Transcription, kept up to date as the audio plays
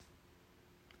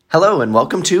Hello and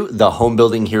welcome to The Home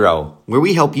Building Hero, where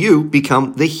we help you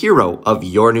become the hero of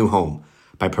your new home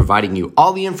by providing you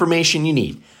all the information you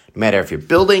need. No matter if you're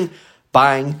building,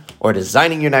 buying, or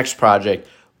designing your next project,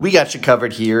 we got you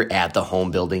covered here at The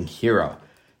Home Building Hero.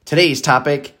 Today's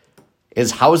topic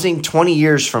is housing 20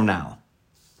 years from now.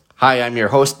 Hi, I'm your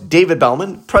host, David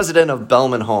Bellman, president of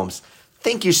Bellman Homes.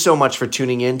 Thank you so much for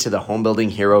tuning in to The Home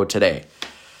Building Hero today.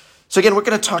 So again, we're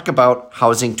going to talk about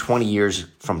housing 20 years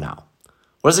from now.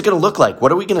 What is it going to look like?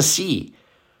 What are we going to see?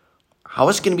 How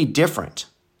is it going to be different?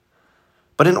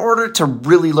 But in order to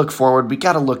really look forward, we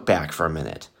got to look back for a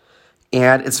minute.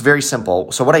 And it's very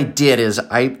simple. So what I did is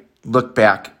I looked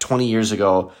back 20 years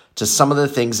ago to some of the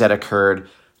things that occurred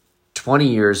 20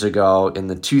 years ago in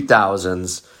the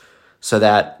 2000s so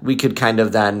that we could kind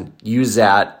of then use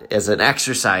that as an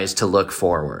exercise to look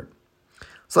forward.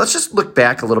 So let's just look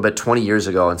back a little bit 20 years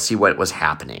ago and see what was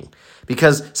happening.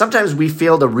 Because sometimes we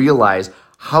fail to realize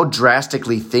how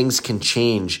drastically things can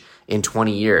change in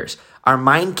 20 years. Our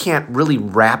mind can't really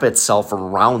wrap itself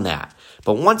around that.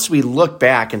 But once we look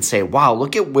back and say, wow,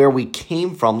 look at where we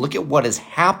came from, look at what has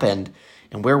happened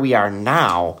and where we are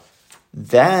now,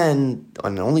 then,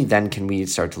 and only then can we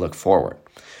start to look forward.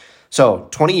 So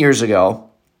 20 years ago,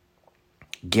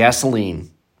 gasoline,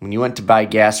 when you went to buy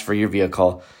gas for your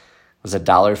vehicle, was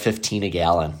 $1.15 a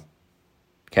gallon.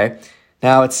 Okay?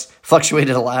 Now, it's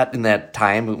fluctuated a lot in that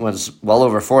time. It was well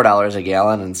over $4 a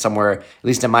gallon, and somewhere, at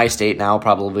least in my state now,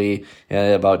 probably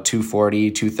about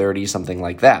 $2.40, $2.30, something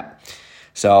like that.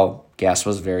 So gas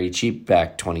was very cheap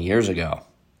back 20 years ago.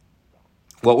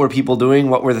 What were people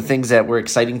doing? What were the things that were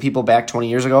exciting people back 20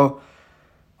 years ago?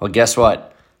 Well, guess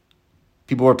what?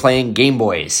 People were playing Game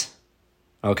Boys,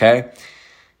 okay?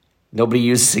 Nobody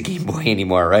uses a Game Boy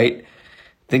anymore, right?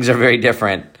 Things are very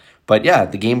different. But yeah,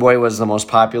 the Game Boy was the most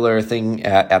popular thing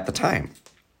at the time.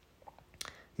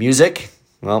 Music,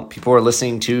 well, people were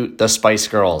listening to the Spice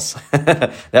Girls.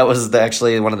 That was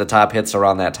actually one of the top hits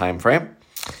around that time frame.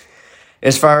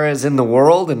 As far as in the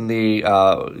world, in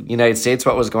the United States,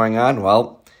 what was going on?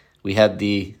 Well, we had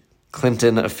the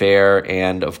Clinton affair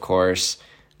and, of course,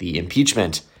 the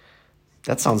impeachment.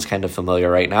 That sounds kind of familiar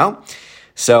right now.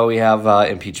 So we have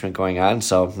impeachment going on,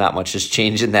 so not much has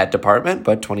changed in that department,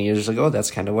 but 20 years ago, that's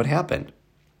kind of what happened.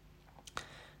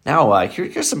 Now,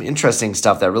 here's some interesting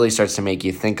stuff that really starts to make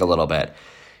you think a little bit.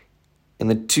 In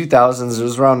the 2000s, it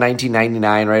was around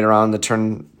 1999, right around the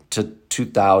turn to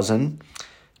 2000,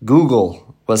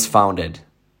 Google was founded.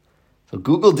 So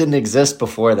Google didn't exist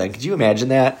before then. Could you imagine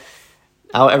that?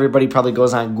 Now everybody probably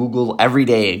goes on Google every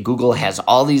day. Google has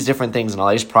all these different things and all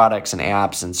these products and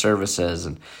apps and services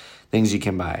and things you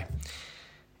can buy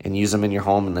and use them in your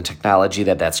home and the technology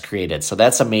that's created. So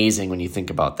that's amazing when you think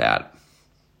about that.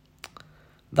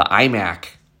 The iMac.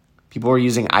 People were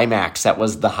using iMacs. That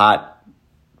was the hot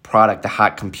product, the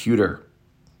hot computer.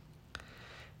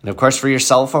 And of course, for your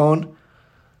cell phone,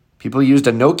 people used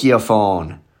a Nokia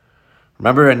phone.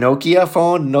 Remember a Nokia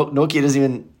phone? Nokia isn't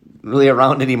even really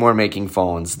around anymore making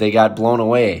phones. They got blown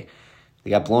away. They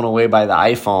got blown away by the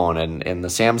iPhone and the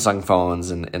Samsung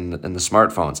phones and the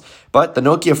smartphones. But the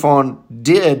Nokia phone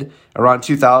did, around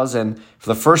 2000, for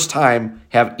the first time,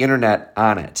 have internet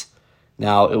on it.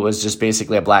 Now, it was just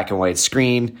basically a black and white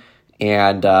screen,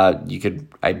 and you could,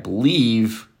 I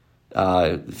believe,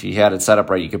 if you had it set up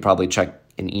right, you could probably check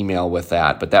an email with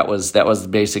that. But that was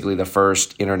basically the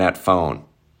first internet phone.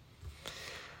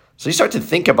 So you start to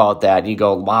think about that, and you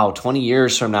go, wow, 20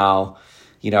 years from now,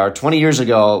 or 20 years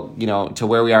ago, to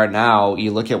where we are now, you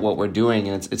look at what we're doing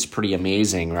and it's pretty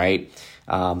amazing, right?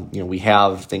 We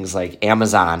have things like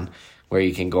Amazon where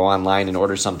you can go online and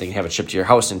order something and have it shipped to your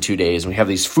house in 2 days. And we have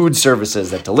these food services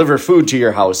that deliver food to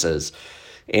your houses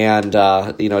and,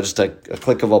 just a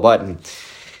click of a button.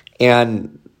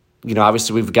 And,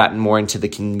 obviously we've gotten more into the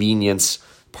convenience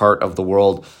part of the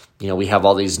world. We have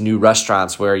all these new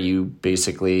restaurants where you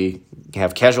basically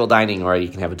have casual dining or you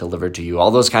can have it delivered to you, all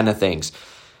those kind of things.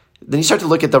 Then you start to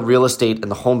look at the real estate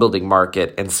and the home building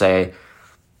market and say,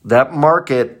 that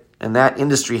market and that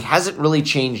industry hasn't really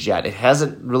changed yet. It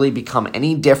hasn't really become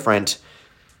any different,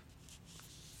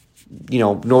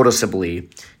 noticeably.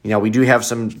 We do have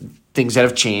some things that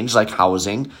have changed, like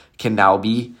housing can now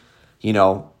be,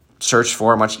 searched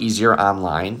for much easier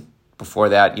online. Before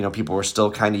that, people were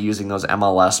still kind of using those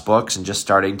MLS books and just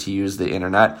starting to use the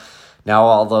internet. Now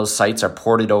all those sites are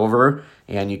ported over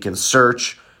and you can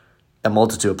search a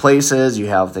multitude of places. You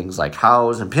have things like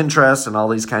Houzz and Pinterest and all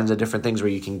these kinds of different things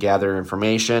where you can gather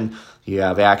information. You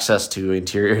have access to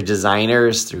interior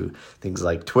designers through things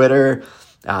like Twitter.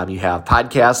 You have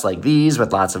podcasts like these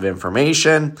with lots of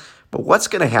information. But what's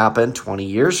going to happen 20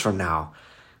 years from now?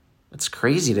 It's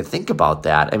crazy to think about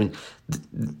that. I mean,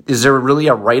 is there really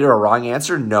a right or a wrong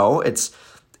answer? No, it's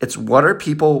what are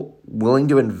people willing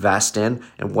to invest in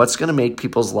and what's going to make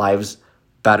people's lives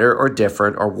better or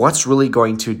different, or what's really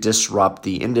going to disrupt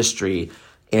the industry.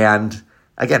 And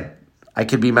again, I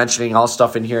could be mentioning all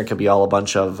stuff in here. It could be all a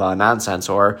bunch of nonsense,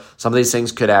 or some of these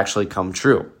things could actually come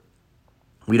true.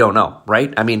 We don't know,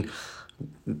 right? I mean,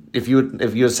 if you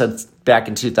had said back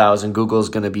in 2000, Google is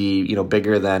going to be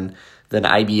bigger than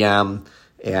IBM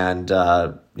and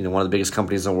one of the biggest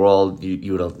companies in the world,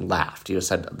 you would have laughed. You would have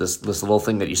said this little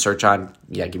thing that you search on,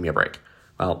 yeah, give me a break.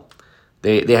 Well,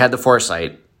 they had the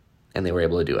foresight and they were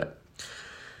able to do it.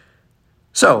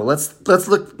 So let's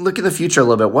look in the future a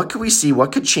little bit. What could we see?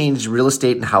 What could change real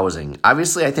estate and housing?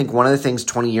 Obviously, I think one of the things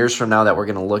 20 years from now that we're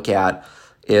going to look at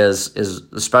is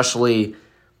especially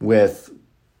with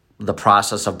the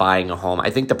process of buying a home. I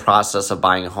think the process of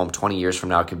buying a home 20 years from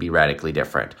now could be radically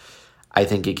different. I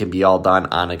think it can be all done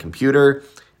on a computer.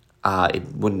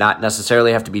 It would not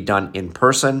necessarily have to be done in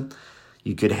person.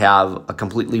 You could have a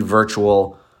completely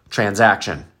virtual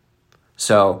transaction.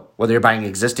 So whether you're buying an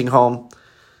existing home,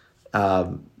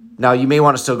 now you may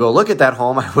want to still go look at that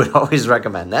home. I would always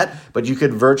recommend that, but you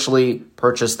could virtually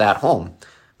purchase that home.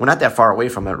 We're not that far away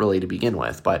from it really to begin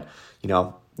with, but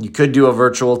you could do a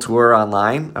virtual tour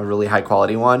online, a really high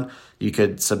quality one. You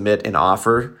could submit an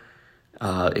offer.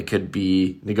 It could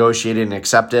be negotiated and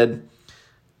accepted.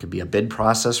 It could be a bid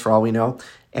process for all we know.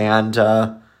 And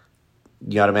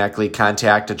you automatically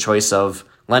contact a choice of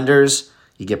lenders.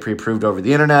 You get pre-approved over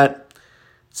the internet,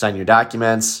 sign your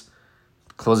documents,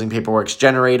 closing paperwork's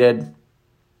generated,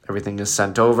 everything is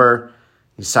sent over.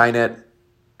 You sign it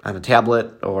on a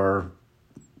tablet or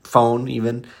phone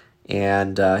even,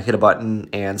 and hit a button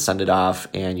and send it off,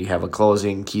 and you have a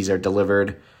closing. Keys are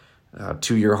delivered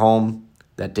to your home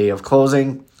that day of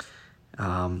closing,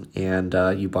 and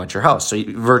you bought your house. So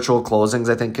virtual closings,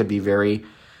 I think, could be very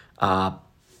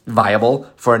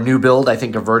viable. For a new build, I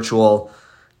think a virtual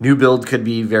new build could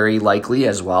be very likely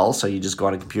as well. So you just go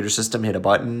on a computer system, hit a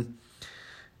button,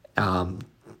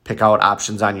 pick out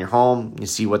options on your home, you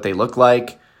see what they look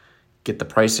like, get the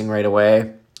pricing right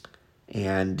away,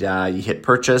 and you hit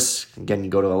purchase. Again, you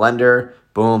go to a lender,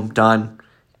 boom, done,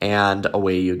 and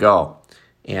away you go,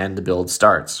 and the build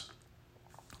starts.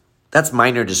 That's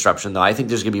minor disruption, though. I think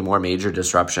there's going to be more major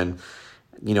disruption.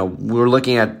 We're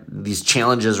looking at these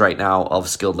challenges right now of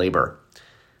skilled labor,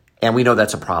 and we know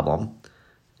that's a problem.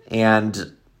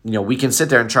 And we can sit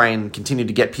there and try and continue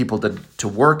to get people to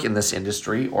work in this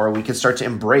industry, or we can start to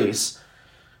embrace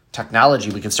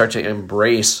technology. We can start to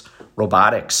embrace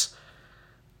robotics.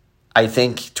 I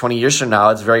think 20 years from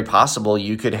now, it's very possible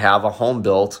you could have a home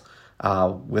built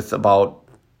with about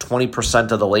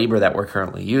 20% of the labor that we're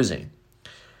currently using.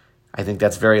 I think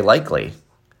that's very likely.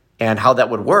 And how that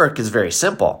would work is very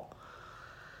simple.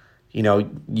 You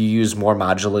use more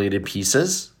modulated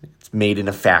pieces. It's made in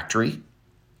a factory.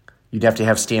 You'd have to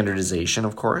have standardization,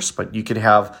 of course, but you could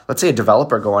have, let's say, a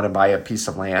developer go on and buy a piece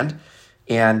of land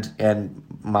and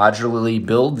modularly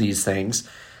build these things.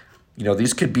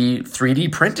 These could be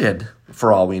 3D printed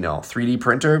for all we know. 3D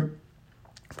printer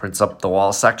prints up the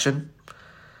wall section.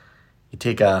 You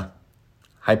take a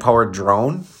high-powered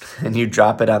drone and you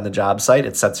drop it on the job site.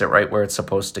 It sets it right where it's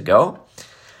supposed to go.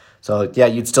 So, yeah,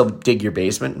 you'd still dig your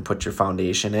basement and put your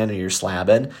foundation in or your slab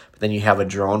in, but then you have a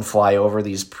drone fly over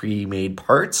these pre-made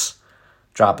parts,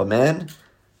 drop them in.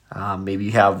 Maybe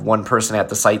you have one person at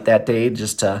the site that day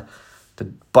just to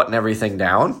button everything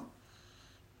down.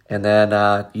 And then,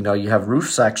 you have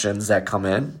roof sections that come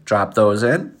in, drop those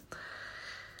in.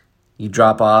 You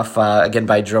drop off, again,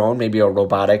 by drone, maybe a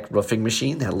robotic roofing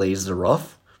machine that lays the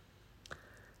roof.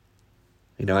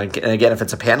 And again, if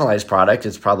it's a panelized product,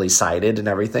 it's probably sided and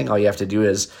everything. All you have to do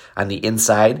is, on the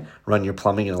inside, run your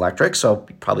plumbing and electric. So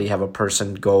you probably have a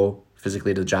person go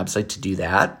physically to the job site to do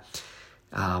that.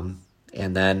 And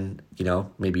then,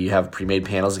 maybe you have pre-made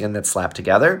panels again that slap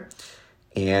together.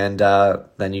 And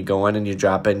then you go in and you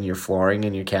drop in your flooring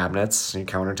and your cabinets and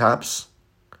your countertops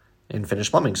and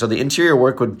finish plumbing. So the interior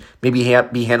work would maybe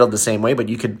be handled the same way, but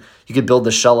you could build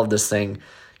the shell of this thing,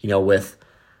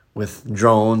 with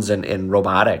drones and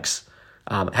robotics.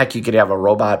 Heck, you could have a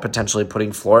robot potentially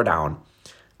putting floor down.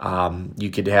 You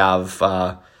could have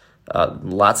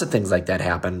lots of things like that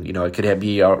happen. It could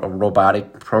be a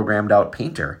robotic programmed out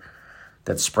painter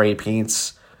that spray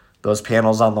paints those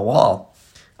panels on the wall.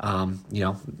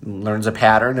 Learns a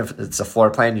pattern. If it's a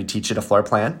floor plan, you teach it a floor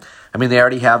plan. I mean, they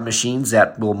already have machines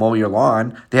that will mow your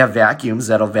lawn. They have vacuums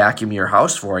that'll vacuum your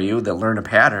house for you that learn a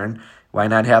pattern. Why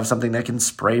not have something that can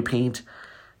spray paint,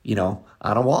 on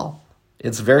a wall?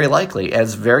 It's very likely.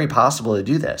 It's very possible to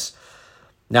do this.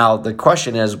 Now, the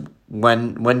question is,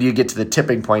 when do you get to the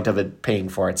tipping point of it paying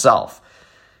for itself?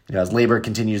 As labor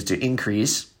continues to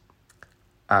increase,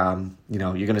 you're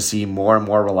going to see more and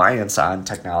more reliance on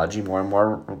technology, more and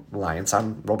more reliance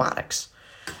on robotics,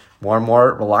 more and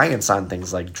more reliance on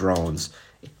things like drones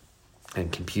and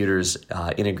computers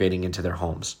integrating into their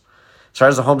homes. As far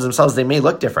as the homes themselves, they may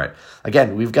look different.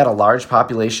 Again, we've got a large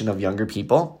population of younger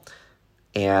people,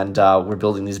 and we're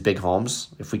building these big homes.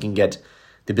 If we can get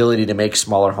the ability to make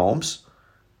smaller homes,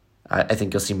 I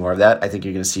think you'll see more of that. I think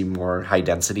you're going to see more high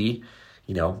density,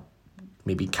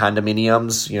 maybe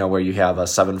condominiums, where you have a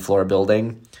 7-floor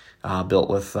building built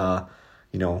with, 1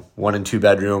 and 2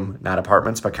 bedroom, not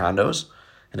apartments, but condos.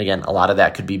 And again, a lot of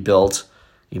that could be built,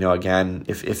 again,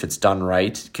 if it's done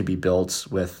right, it could be built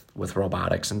with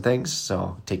robotics and things.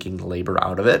 So taking the labor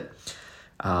out of it.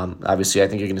 Obviously, I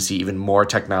think you're going to see even more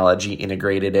technology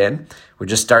integrated in. We're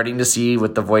just starting to see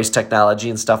with the voice technology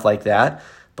and stuff like that.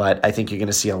 But I think you're going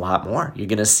to see a lot more. You're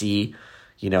going to see,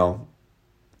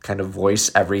 kind of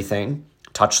voice everything,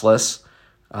 touchless,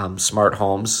 smart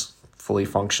homes, fully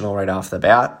functional right off the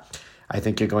bat. I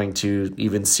think you're going to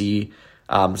even see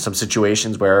some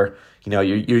situations where, you're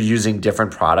using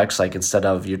different products. Like instead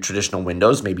of your traditional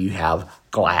windows, maybe you have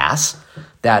glass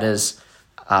that is,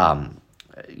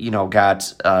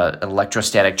 got an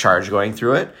electrostatic charge going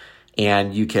through it,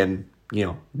 and you can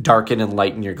darken and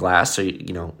lighten your glass. So,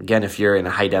 again, if you're in a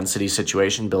high density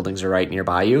situation, buildings are right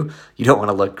nearby you, you don't want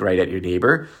to look right at your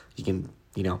neighbor. You can,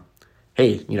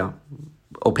 hey,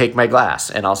 opaque my glass,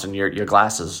 and all of a sudden your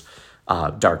glass is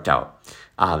darked out.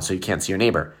 So you can't see your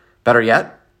neighbor. Better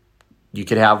yet, you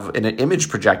could have an image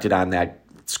projected on that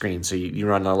screen. So you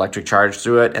run an electric charge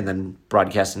through it and then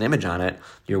broadcast an image on it.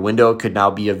 Your window could now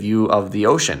be a view of the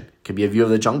ocean. It could be a view of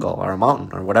the jungle or a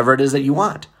mountain or whatever it is that you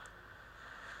want.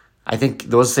 I think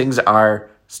those things are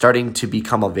starting to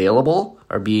become available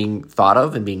or being thought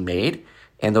of and being made.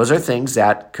 And those are things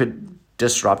that could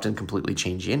disrupt and completely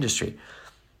change the industry.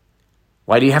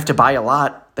 Why do you have to buy a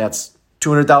lot that's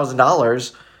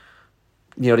 $200,000,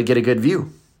 to get a good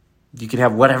view? You can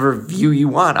have whatever view you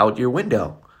want out your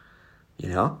window.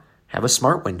 Have a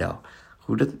smart window.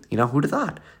 Who'd have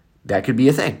thought? That could be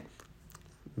a thing.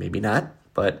 Maybe not,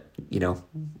 but,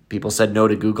 people said no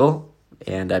to Google,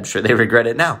 and I'm sure they regret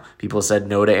it now. People said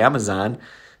no to Amazon.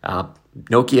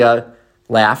 Nokia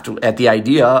laughed at the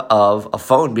idea of a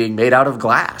phone being made out of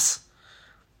glass.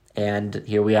 And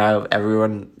here we have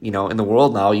everyone, in the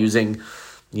world now using,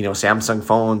 Samsung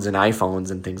phones and iPhones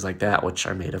and things like that, which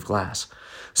are made of glass.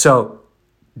 So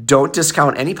don't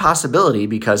discount any possibility,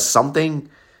 because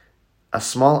a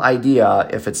small idea,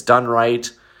 if it's done right,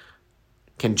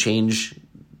 can change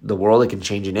the world. It can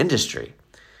change an industry.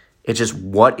 It's just,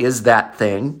 what is that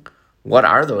thing? What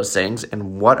are those things?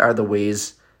 And what are the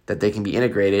ways that they can be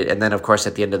integrated? And then, of course,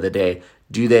 at the end of the day,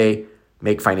 do they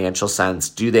make financial sense?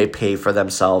 Do they pay for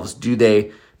themselves? Do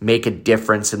they make a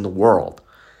difference in the world?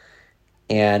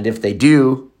 And if they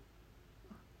do,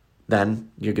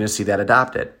 then you're going to see that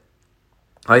adopted.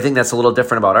 I think that's a little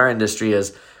different about our industry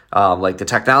is like the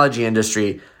technology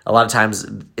industry, a lot of times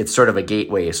it's sort of a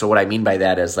gateway. So what I mean by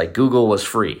that is like Google was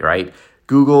free, right?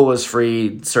 Google was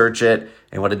free, search it.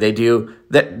 And what did they do?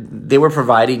 They were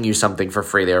providing you something for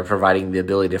free. They were providing the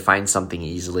ability to find something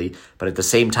easily. But at the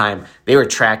same time, they were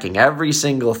tracking every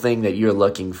single thing that you're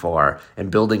looking for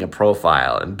and building a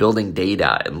profile and building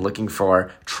data and looking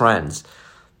for trends.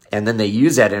 And then they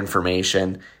use that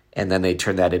information and then they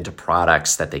turn that into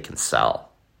products that they can sell.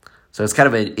 So it's kind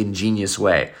of an ingenious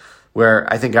way, where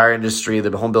I think our industry,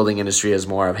 the home building industry, is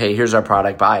more of, hey, here's our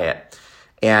product, buy it.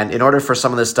 And in order for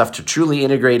some of this stuff to truly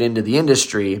integrate into the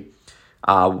industry,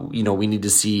 we need to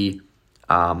see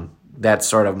that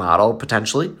sort of model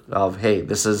potentially of, hey,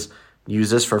 use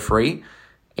this for free,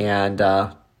 and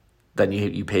then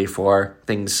you pay for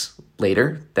things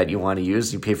later that you want to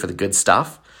use. You pay for the good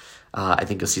stuff. I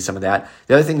think you'll see some of that.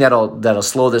 The other thing that'll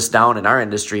slow this down in our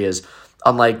industry is,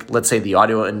 unlike, let's say, the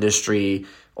audio industry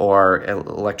or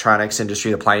electronics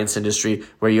industry, appliance industry,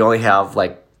 where you only have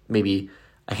like maybe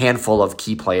a handful of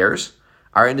key players,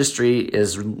 our industry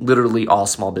is literally all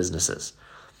small businesses.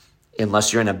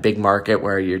 Unless you're in a big market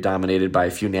where you're dominated by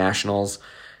a few nationals,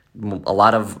 a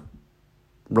lot of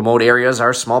remote areas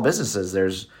are small businesses.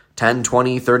 There's 10,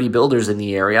 20, 30 builders in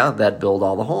the area that build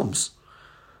all the homes.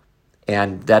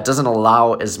 And that doesn't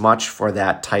allow as much for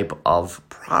that type of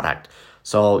product.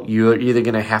 So you're either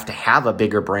going to have a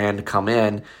bigger brand come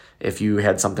in if you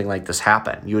had something like this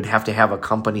happen. You would have to have a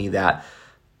company that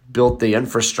built the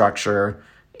infrastructure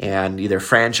and either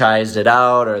franchised it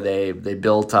out, or they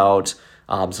built out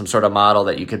some sort of model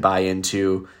that you could buy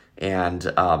into and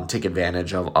take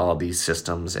advantage of all of these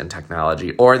systems and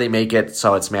technology. Or they make it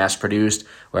so it's mass produced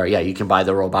where, you can buy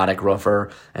the robotic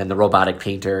roofer and the robotic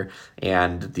painter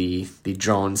and the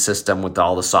drone system with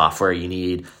all the software you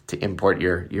need to import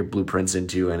your blueprints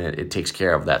into, and it takes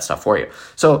care of that stuff for you.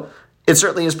 So it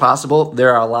certainly is possible.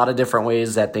 There are a lot of different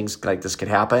ways that things like this could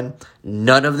happen.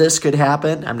 None of this could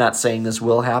happen. I'm not saying this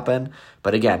will happen.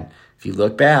 But again, if you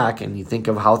look back and you think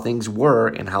of how things were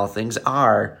and how things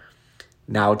are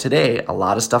now today, a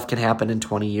lot of stuff can happen in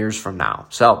 20 years from now.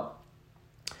 So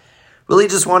really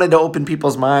just wanted to open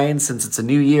people's minds since it's a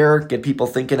new year, get people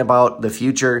thinking about the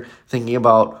future, thinking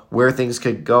about where things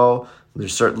could go.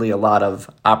 There's certainly a lot of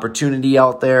opportunity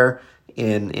out there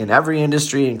in every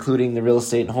industry, including the real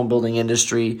estate and home building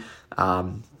industry,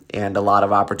 and a lot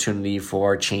of opportunity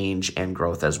for change and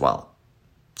growth as well.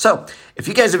 So if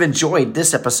you guys have enjoyed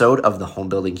this episode of The Home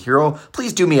Building Hero,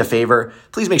 please do me a favor.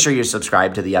 Please make sure you're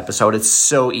subscribed to the episode. It's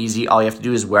so easy. All you have to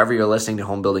do is wherever you're listening to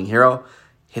Home Building Hero,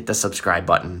 hit the subscribe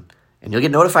button, and you'll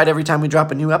get notified every time we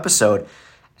drop a new episode.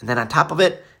 And then on top of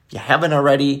it, if you haven't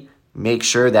already, make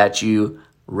sure that you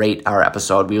rate our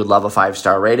episode. We would love a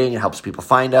 5-star rating. It helps people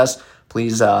find us.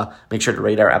 Please make sure to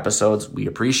rate our episodes. We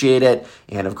appreciate it.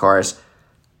 And of course,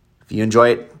 if you enjoy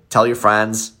it, tell your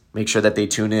friends. Make sure that they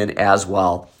tune in as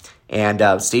well.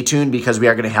 And stay tuned because we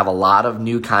are going to have a lot of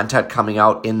new content coming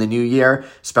out in the new year,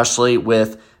 especially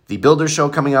with the Builder Show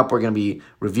coming up. We're going to be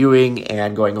reviewing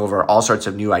and going over all sorts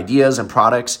of new ideas and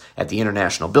products at the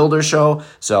International Builder Show.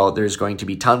 So there's going to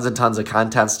be tons and tons of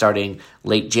content starting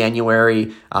late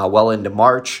January, well into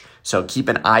March. So keep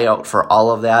an eye out for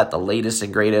all of that, the latest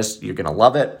and greatest. You're going to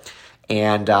love it.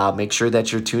 And make sure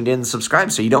that you're tuned in and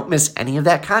subscribed so you don't miss any of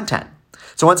that content.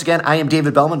 So once again, I am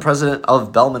David Bellman, president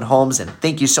of Bellman Homes, and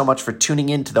thank you so much for tuning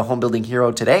in to the Home Building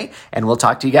Hero today, and we'll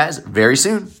talk to you guys very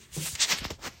soon.